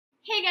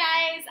Hey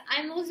guys,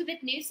 I'm Elizabeth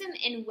Newsom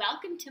and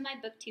welcome to my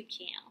booktube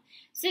channel.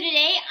 So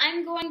today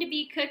I'm going to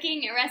be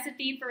cooking a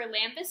recipe for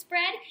Lembas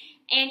bread,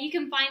 and you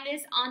can find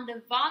this on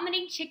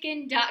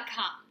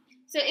thevomitingchicken.com.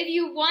 So if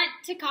you want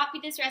to copy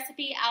this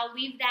recipe, I'll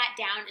leave that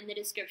down in the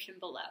description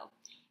below.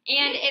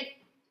 And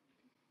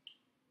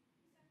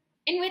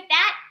with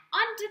that,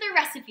 on to the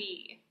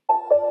recipe.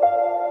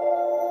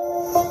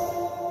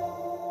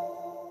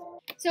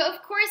 So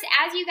of course,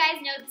 as you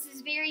guys know, this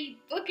is very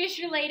bookish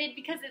related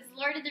because it's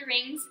Lord of the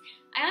Rings.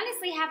 I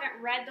honestly haven't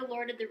read the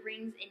Lord of the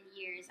Rings in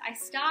years. I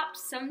stopped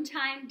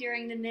sometime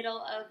during the middle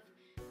of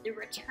the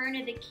Return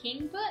of the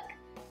King book.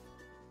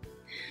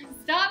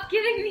 Stop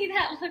giving me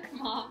that look,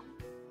 Mom.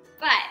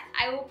 But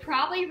I will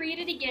probably read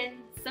it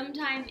again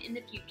sometime in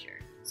the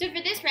future. So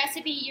for this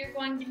recipe, you're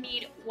going to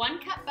need 1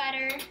 cup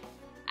butter,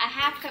 a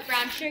 1/2 cup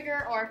brown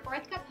sugar or a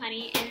 1/4 cup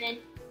honey, and then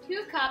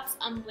 2 cups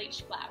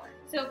unbleached flour.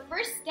 So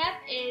first step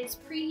is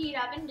preheat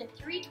oven to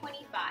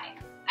 325.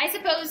 I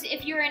suppose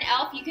if you're an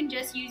elf, you can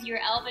just use your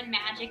elven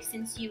magic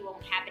since you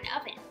won't have an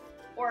oven.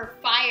 Or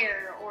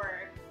fire,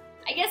 or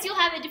I guess you'll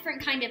have a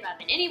different kind of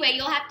oven. Anyway,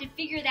 you'll have to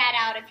figure that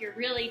out if you're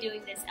really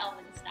doing this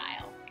elven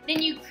style.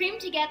 Then you cream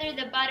together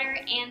the butter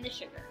and the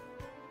sugar.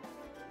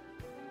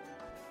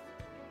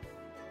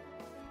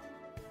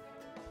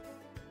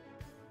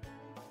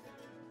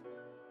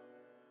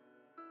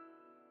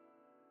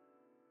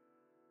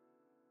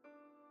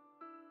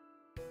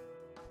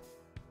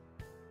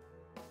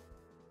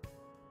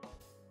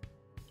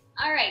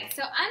 Alright,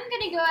 so I'm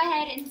going to go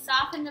ahead and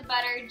soften the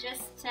butter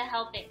just to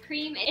help it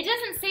cream. It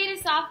doesn't say to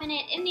soften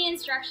it in the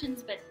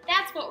instructions, but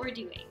that's what we're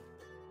doing.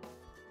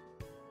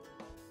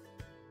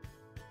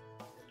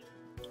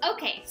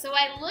 Okay, so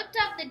I looked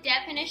up the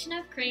definition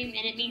of cream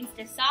and it means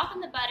to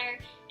soften the butter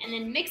and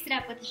then mix it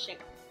up with the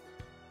sugar.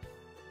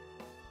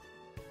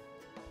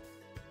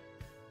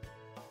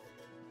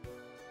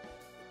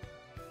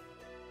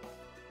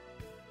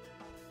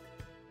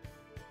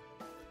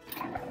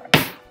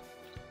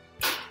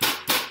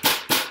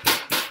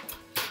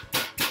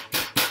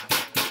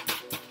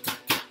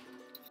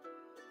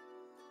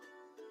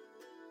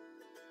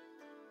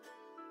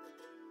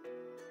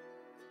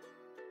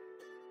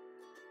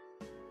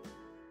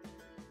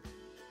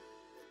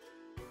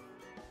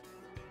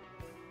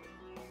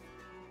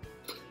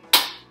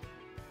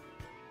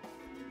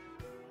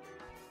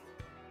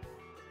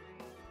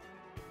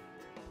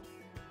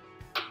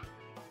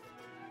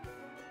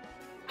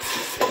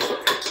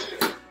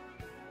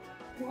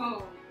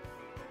 Whoa.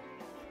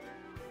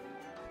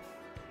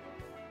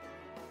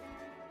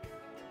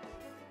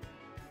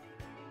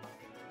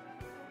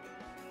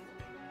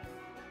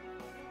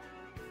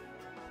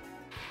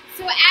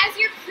 So as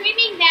you're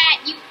creaming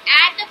that, you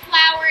add the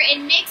flour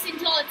and mix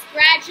until it's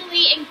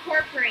gradually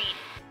incorporated.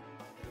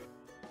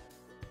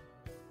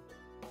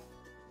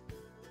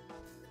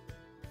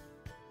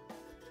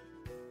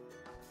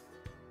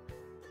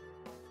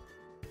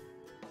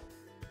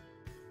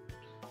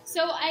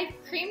 So I've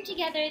creamed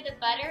together the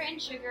butter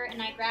and sugar and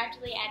I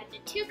gradually added the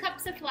 2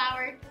 cups of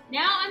flour.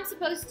 Now I'm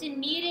supposed to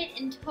knead it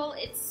until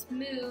it's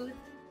smooth,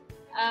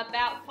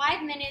 about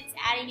 5 minutes,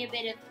 adding a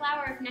bit of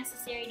flour if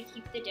necessary to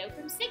keep the dough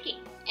from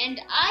sticking.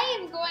 And I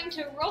am going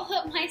to roll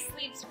up my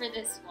sleeves for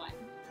this one.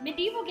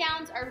 Medieval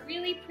gowns are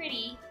really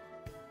pretty,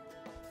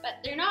 but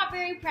they're not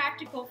very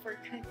practical for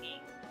cooking.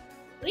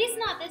 At least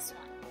not this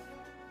one.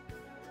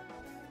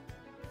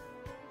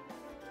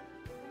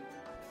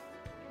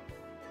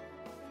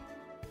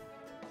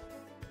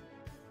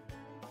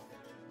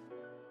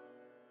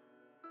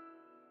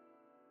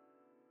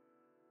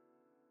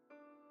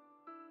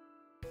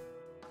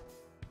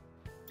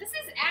 This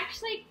is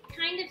actually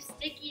kind of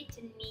sticky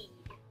to knead.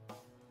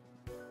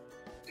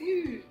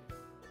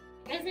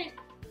 Doesn't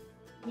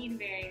knead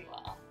very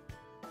well.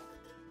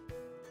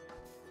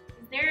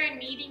 Is there a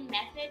kneading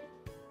method?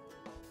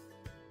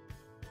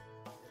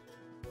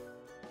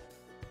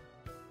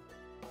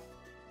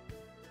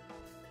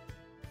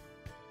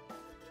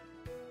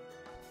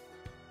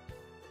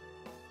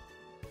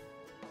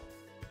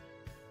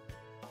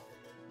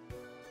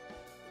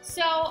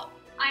 So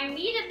I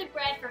kneaded the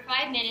bread for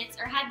 5 minutes,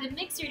 or had the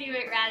mixer do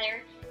it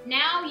rather.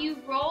 Now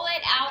you roll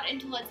it out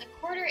until it's a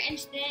 1/4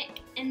 inch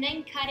thick and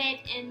then cut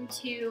it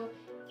into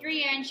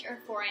 3-inch or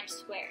 4-inch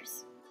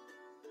squares.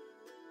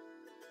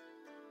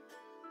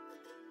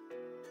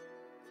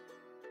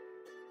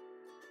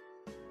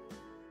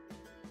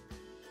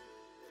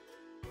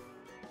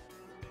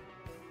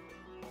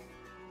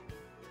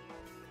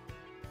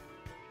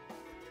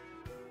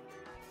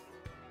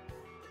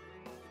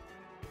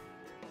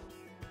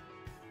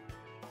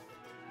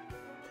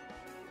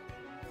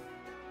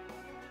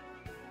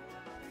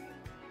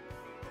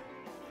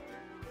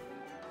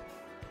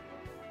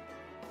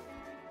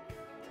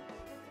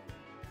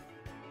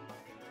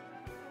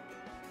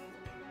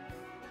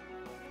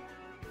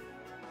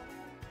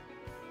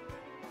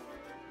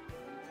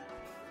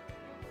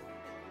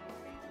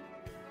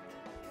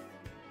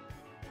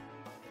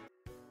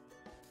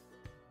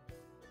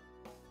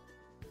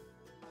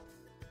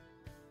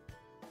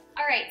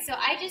 Alright, so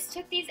I just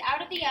took these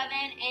out of the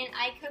oven and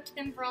I cooked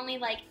them for only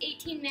like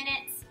 18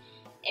 minutes.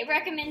 It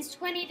recommends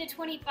 20 to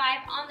 25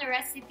 on the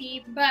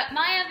recipe, but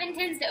my oven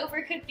tends to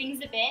overcook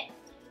things a bit.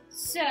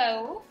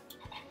 So,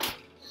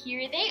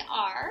 here they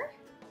are.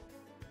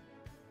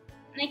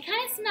 And they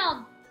kind of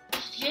smell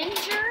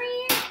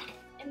gingery,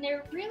 and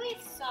they're really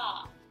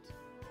soft.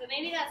 But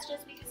maybe that's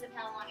just because of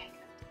how long I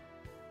cooked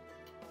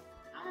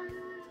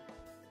them.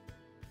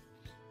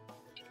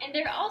 And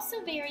they're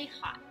also very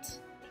hot.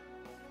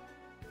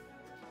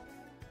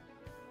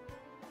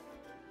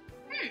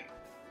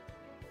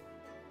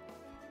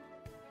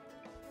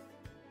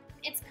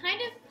 It's kind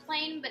of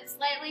plain but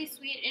slightly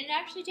sweet, and it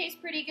actually tastes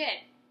pretty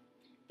good.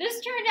 This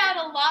turned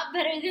out a lot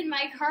better than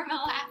my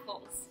caramel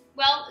apples.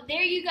 Well,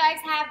 there you guys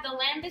have the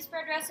Lembas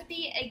bread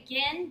recipe.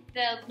 Again,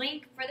 the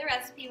link for the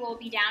recipe will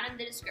be down in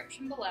the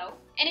description below.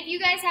 And if you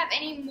guys have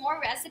any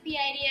more recipe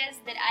ideas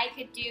that I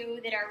could do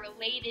that are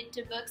related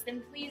to books,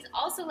 then please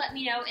also let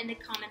me know in the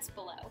comments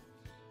below.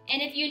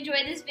 And if you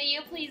enjoyed this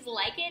video, please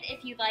like it.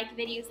 If you like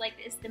videos like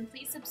this, then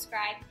please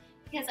subscribe,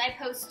 because I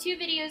post 2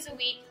 videos a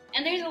week,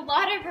 and there's a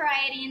lot of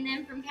variety in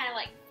them, from kind of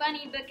like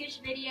funny bookish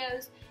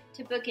videos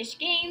to bookish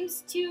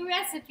games to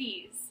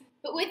recipes.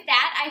 But with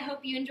that, I hope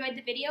you enjoyed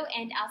the video,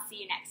 and I'll see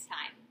you next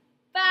time.